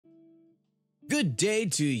Good day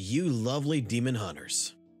to you lovely demon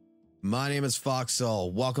hunters. My name is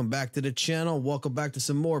FOXSOL. Welcome back to the channel. Welcome back to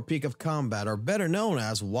some more Peak of Combat, or better known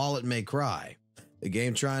as Wallet May Cry. The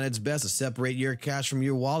game trying its best to separate your cash from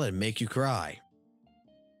your wallet and make you cry.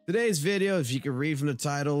 Today's video, if you can read from the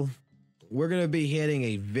title, we're going to be hitting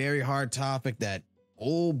a very hard topic that,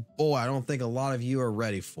 oh boy, I don't think a lot of you are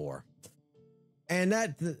ready for. And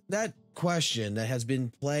that question that has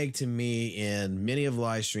been plagued to me in many of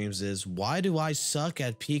live streams is, why do I suck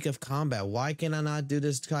at Peak of Combat? Why can I not do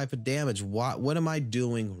this type of damage? What am I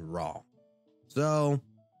doing wrong? So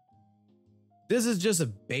this is just a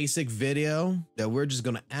basic video that we're just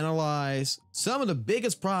going to analyze some of the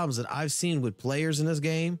biggest problems that I've seen with players in this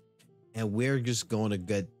game. And we're just going to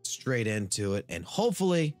get straight into it and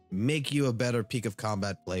hopefully make you a better Peak of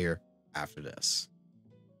Combat player after this.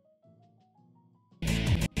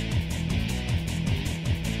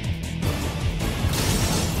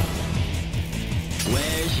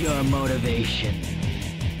 Where's your motivation?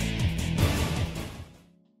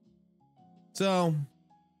 So,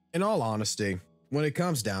 in all honesty, when it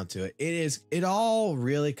comes down to it, it all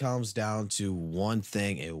really comes down to one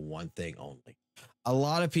thing and one thing only. A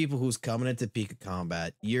lot of people who's coming into Peak of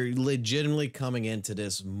Combat, you're legitimately coming into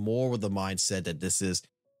this more with the mindset that this is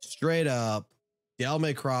straight up Devil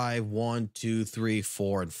May Cry 1, 2, 3,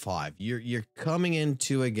 4, and 5. You're coming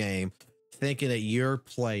into a game thinking that you're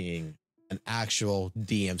playing an actual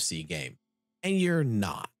DMC game, and you're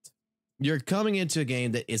not. You're coming into a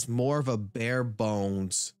game that is more of a bare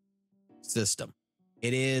bones system.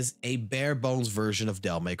 It is a bare bones version of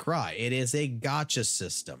Devil May Cry. It is a gacha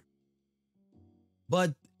system.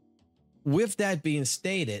 But with that being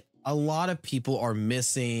stated, a lot of people are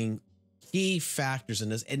missing key factors in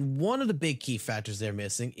this. And one of the big key factors they're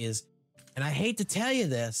missing is, and I hate to tell you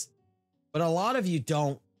this, but a lot of you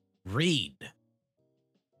don't read.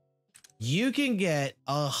 You can get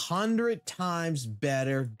 100 times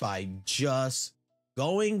better by just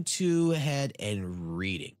going ahead and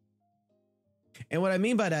reading. And what I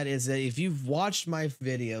mean by that is that if you've watched my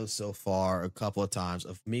videos so far a couple of times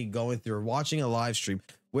of me going through watching a live stream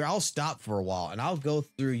where I'll stop for a while and I'll go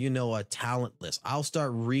through, a talent list. I'll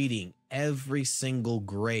start reading every single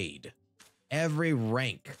grade, every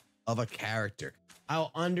rank of a character.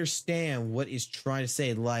 I'll understand what it's trying to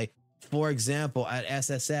say. Like, for example, at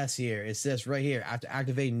SSS here, it says right here, after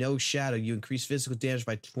activating No Shadow, you increase physical damage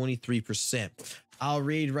by 23%. I'll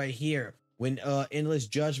read right here, when Endless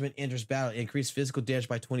Judgment enters battle, increase physical damage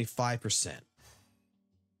by 25%.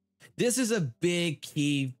 This is a big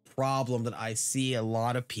key problem that I see a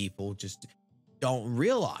lot of people just don't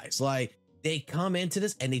realize. Like, they come into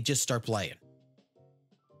this and they just start playing.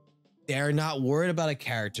 They're not worried about a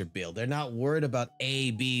character build. They're not worried about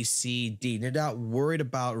A, B, C, D. They're not worried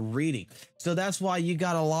about reading. So that's why you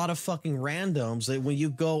got a lot of fucking randoms that when you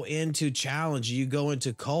go into challenge, you go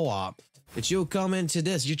into co-op, that you'll come into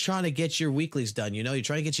this. You're trying to get your weeklies done. You're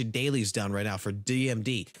trying to get your dailies done right now for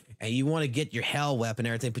DMD. And you want to get your hell weapon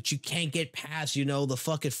and everything, but you can't get past, the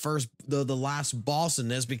fucking the last boss in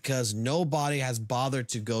this because nobody has bothered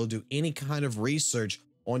to go do any kind of research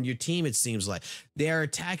on your team. It seems like they're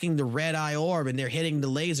attacking the red eye orb and they're hitting the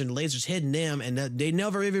laser and the laser's hitting them, and they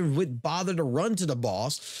never even would bother to run to the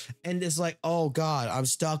boss. And it's like, oh god, I'm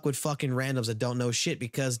stuck with fucking randoms that don't know shit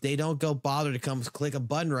because they don't go bother to come click a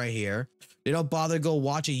button right here. They don't bother to go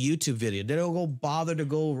watch a YouTube video. They don't go bother to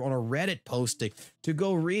go on a Reddit posting to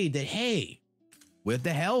go read that, hey, with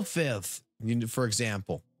the Hell Fifth, for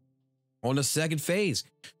example, on the second phase,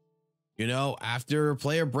 after a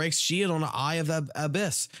player breaks shield on the Eye of the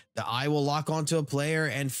Abyss, the eye will lock onto a player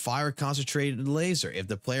and fire a concentrated laser. If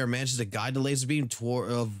the player manages to guide the laser beam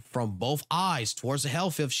from both eyes towards the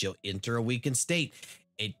Hell Fifth, she'll enter a weakened state.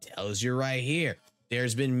 It tells you right here.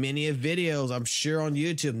 There's been many videos, I'm sure, on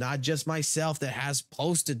YouTube, not just myself, that has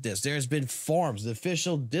posted this. There's been forums. The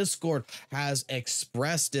official Discord has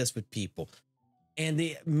expressed this with people. And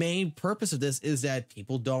the main purpose of this is that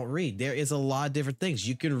people don't read. There is a lot of different things.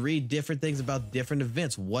 You can read different things about different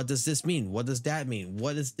events. What does this mean? What does that mean?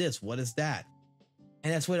 What is this? What is that?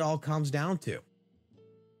 And that's what it all comes down to.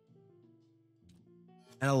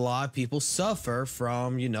 And a lot of people suffer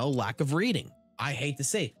from, lack of reading. I hate to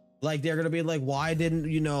say it. Like, they're going to be like, why I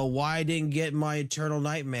didn't get my Eternal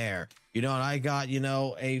Nightmare? And I got,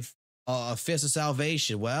 a Fist of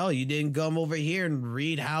Salvation. Well, you didn't come over here and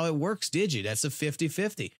read how it works, did you? That's a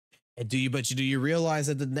 50-50. And do you realize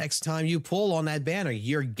that the next time you pull on that banner,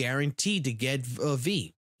 you're guaranteed to get a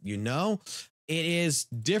V? It is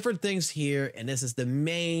different things here. And this is the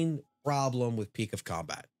main problem with Peak of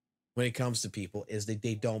Combat when it comes to people, is that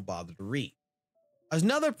they don't bother to read.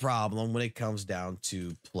 Another problem when it comes down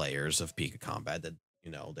to players of Pika Combat that,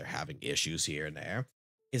 they're having issues here and there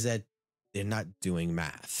is that they're not doing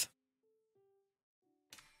math.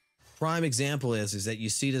 Prime example is that you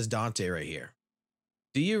see this Dante right here.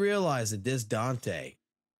 Do you realize that this Dante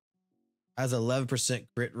has 11%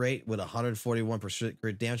 crit rate with 141%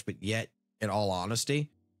 crit damage, but yet, in all honesty,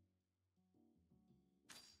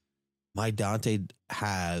 my Dante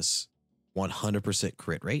has 100%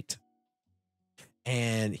 crit rate.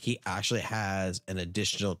 And he actually has an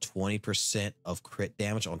additional 20% of crit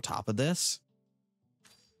damage on top of this.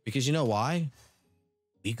 Because you know why?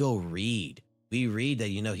 We go read. We read that,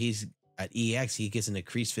 he's at EX, he gets an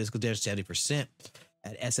increased physical damage 70%.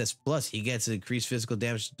 At SS Plus, he gets an increased physical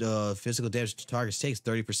damage to targets takes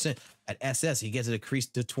 30%. At SS, he gets an increase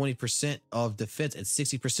to 20% of defense and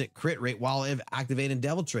 60% crit rate while activating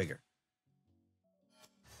Devil Trigger.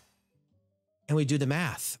 And we do the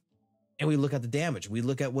math. And we look at the damage. We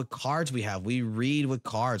look at what cards we have. We read what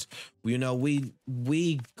cards. We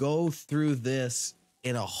go through this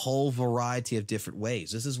in a whole variety of different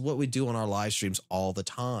ways. This is what we do on our live streams all the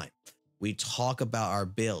time. We talk about our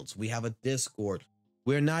builds. We have a Discord.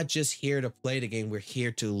 We're not just here to play the game. We're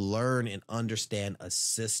here to learn and understand a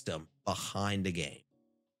system behind the game.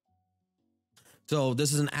 So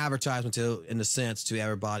this is an advertisement in a sense to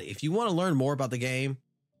everybody. If you want to learn more about the game,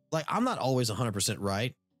 like I'm not always 100%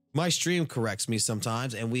 right. My stream corrects me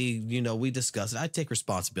sometimes and we discuss it. I take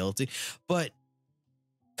responsibility, but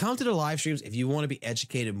come to the live streams if you want to be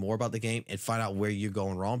educated more about the game and find out where you're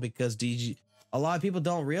going wrong, because a lot of people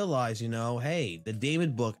don't realize, hey, the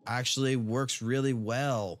Demon Book actually works really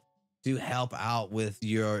well to help out with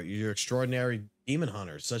your extraordinary demon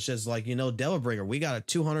hunters, such as Devil Bringer. We got a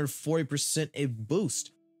 240% a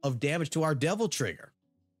boost of damage to our Devil Trigger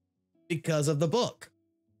because of the book.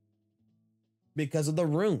 Because of the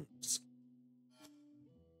runes.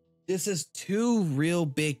 This is two real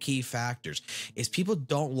big key factors is people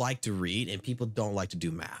don't like to read and people don't like to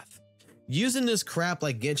do math. Using this crap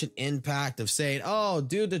like Genshin Impact of saying, oh,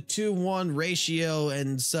 do the 2-1 ratio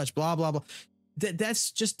and such, blah, blah, blah.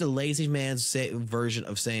 That's just the lazy man's version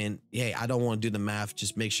of saying, hey, I don't want to do the math.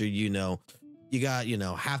 Just make sure you got,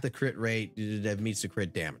 half the crit rate that meets the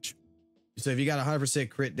crit damage. So if you got 100%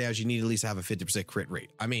 crit damage, you need to at least have a 50% crit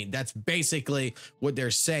rate. I mean, that's basically what they're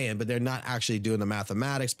saying, but they're not actually doing the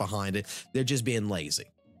mathematics behind it. They're just being lazy.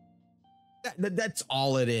 That's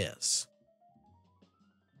all it is.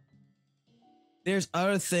 There's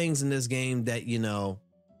other things in this game that,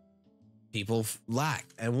 people lack.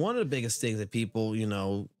 And one of the biggest things that people,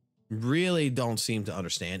 really don't seem to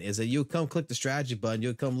understand is that you come click the strategy button,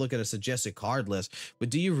 you'll come look at a suggested card list, but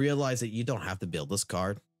do you realize that you don't have to build this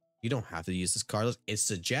card? You don't have to use this card list. It's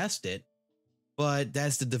suggested, but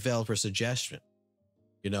that's the developer suggestion.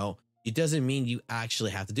 It doesn't mean you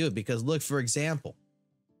actually have to do it, because look, for example,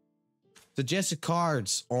 suggested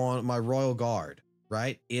cards on my Royal Guard,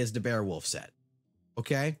 right, is the Beowulf set.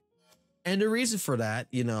 Okay. And the reason for that,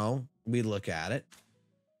 we look at it.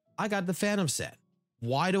 I got the Phantom set.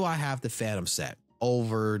 Why do I have the Phantom set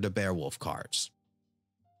over the Beowulf cards?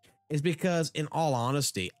 Is because, in all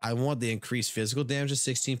honesty, I want the increased physical damage of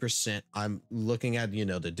 16%. I'm looking at, the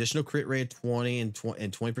additional crit rate of 20 and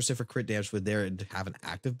 20% for crit damage with there to have an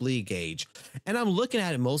active bleed gauge. And I'm looking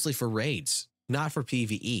at it mostly for raids, not for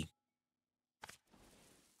PvE.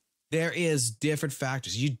 There is different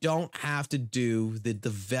factors. You don't have to do the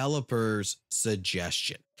developer's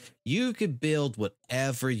suggestion. You could build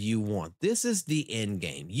whatever you want. This is the end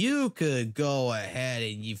game. You could go ahead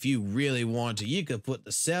and if you really want to, you could put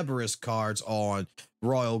the Cerberus cards on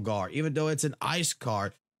Royal Guard, even though it's an ice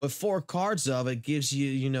card. But 4 cards of it gives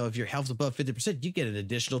you, if your health's above 50%, you get an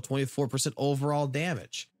additional 24% overall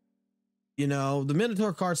damage. The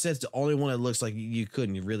Minotaur card set's the only one that looks like you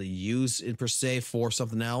couldn't really use it per se for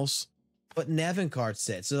something else. But Nevin card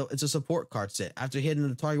set, so it's a support card set. After hitting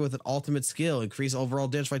the target with an ultimate skill, increase overall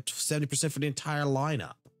damage by 70% for the entire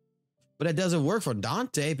lineup. But it doesn't work for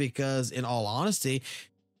Dante because, in all honesty,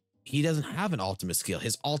 he doesn't have an ultimate skill.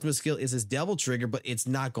 His ultimate skill is his Devil Trigger, but it's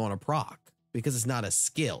not going to proc because it's not a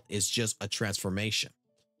skill. It's just a transformation.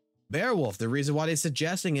 Beowulf, the reason why they're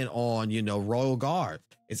suggesting it on, Royal Guard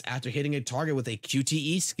is after hitting a target with a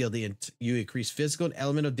QTE skill, you increase physical and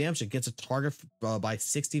elemental damage against a target by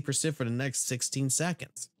 60% for the next 16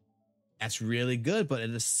 seconds. That's really good, but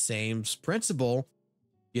in the same principle,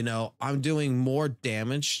 I'm doing more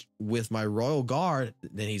damage with my Royal Guard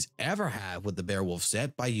than he's ever had with the Beowulf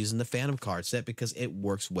set by using the Phantom card set because it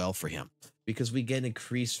works well for him. Because we get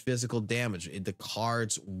increased physical damage. The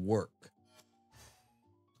cards work.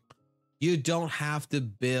 You don't have to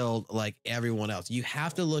build like everyone else. You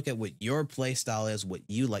have to look at what your play style is, what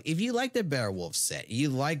you like. If you like the Beowulf set, you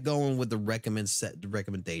like going with the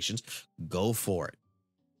recommendations, go for it.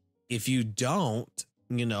 If you don't,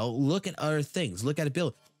 look at other things. Look at a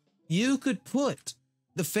build. You could put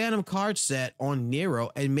the Phantom card set on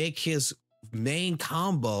Nero and make his main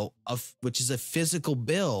combo of which is a physical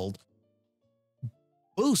build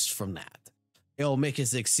boost from that. It'll make his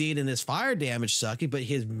succeed in his fire damage sucky, but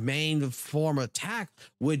his main form of attack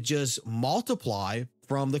would just multiply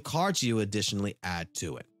from the cards you additionally add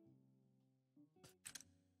to it.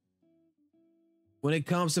 When it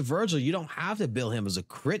comes to Virgil, you don't have to build him as a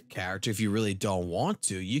crit character if you really don't want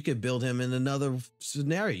to. You could build him in another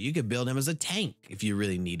scenario. You could build him as a tank if you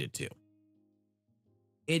really needed to.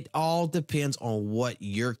 It all depends on what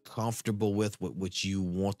you're comfortable with, what you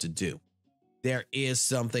want to do. There is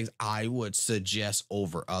some things I would suggest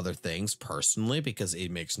over other things personally, because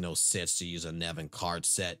it makes no sense to use a Nevin card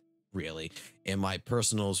set, really, in my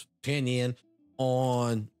personal opinion,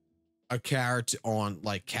 on a character, on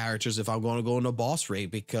like characters if I'm going to go into boss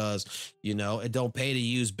raid, because, it don't pay to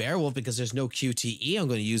use Beowulf because there's no QTE I'm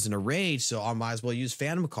going to use in a raid, so I might as well use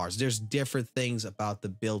Phantom cards. There's different things about the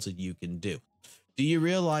builds that you can do. Do you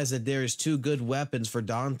realize that there is 2 good weapons for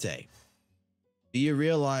Dante? Do you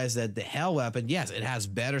realize that the Hell weapon, yes, it has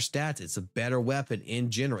better stats. It's a better weapon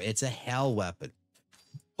in general. It's a Hell weapon.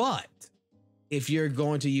 But if you're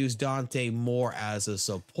going to use Dante more as a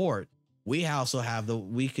support, we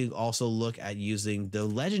can also look at using the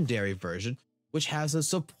legendary version, which has a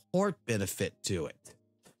support benefit to it.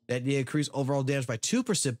 That they increase overall damage by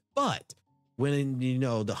 2%, but when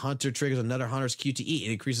the hunter triggers another hunter's QTE,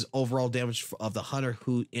 it increases overall damage of the hunter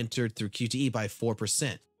who entered through QTE by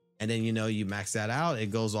 4%. And then, you max that out,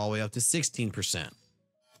 it goes all the way up to 16%.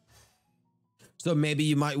 So maybe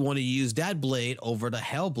you might want to use that blade over the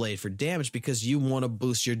Hell blade for damage because you want to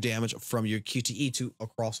boost your damage from your QTE to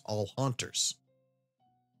across all hunters.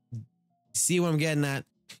 See what I'm getting at?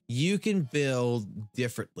 You can build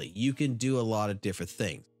differently. You can do a lot of different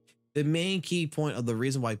things. The main key point of the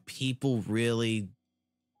reason why people really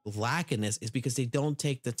lack in this is because they don't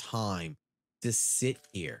take the time to sit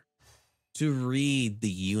here to read the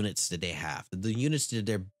units that they have, the units that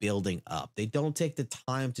they're building up. They don't take the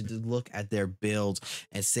time to look at their builds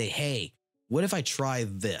and say, hey, what if I try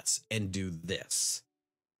this and do this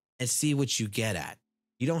and see what you get at?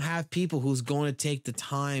 You don't have people who's going to take the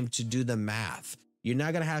time to do the math. You're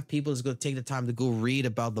not going to have people who's going to take the time to go read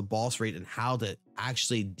about the boss rate and how to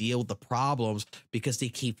actually deal with the problems because they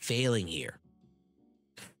keep failing here.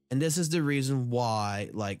 And this is the reason why,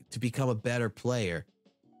 like, to become a better player,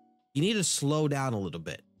 you need to slow down a little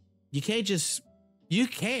bit. You can't just, you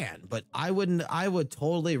can, but I would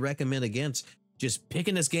totally recommend against just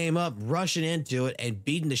picking this game up, rushing into it and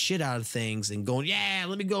beating the shit out of things and going, yeah,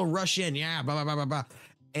 let me go rush in. Yeah, blah, blah, blah, blah, blah.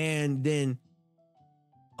 And then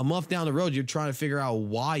a month down the road, you're trying to figure out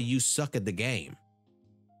why you suck at the game.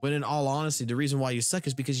 When in all honesty, the reason why you suck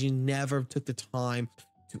is because you never took the time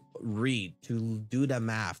to read, to do the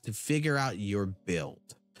math, to figure out your build,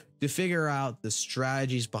 to figure out the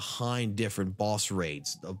strategies behind different boss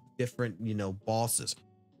raids, of different, bosses.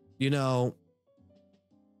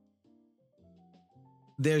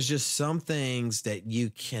 There's just some things that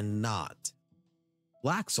you cannot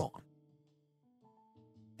lax on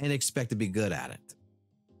and expect to be good at it.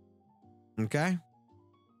 Okay?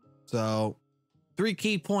 So 3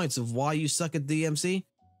 key points of why you suck at DMC.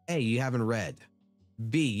 A, you haven't read.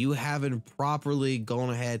 B, you haven't properly gone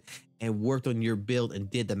ahead and worked on your build and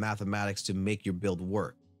did the mathematics to make your build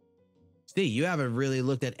work. C, you haven't really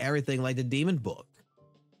looked at everything like the Demon Book.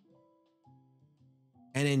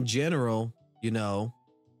 And in general, the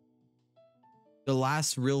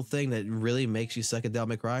last real thing that really makes you suck at Devil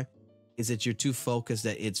May Cry is that you're too focused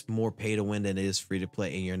that it's more pay to win than it is free to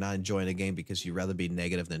play, and you're not enjoying the game because you'd rather be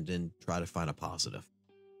negative than try to find a positive.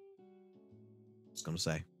 Just gonna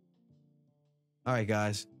say. All right,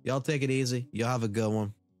 guys, y'all take it easy. Y'all have a good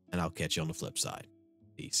one, and I'll catch you on the flip side.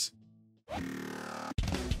 Peace.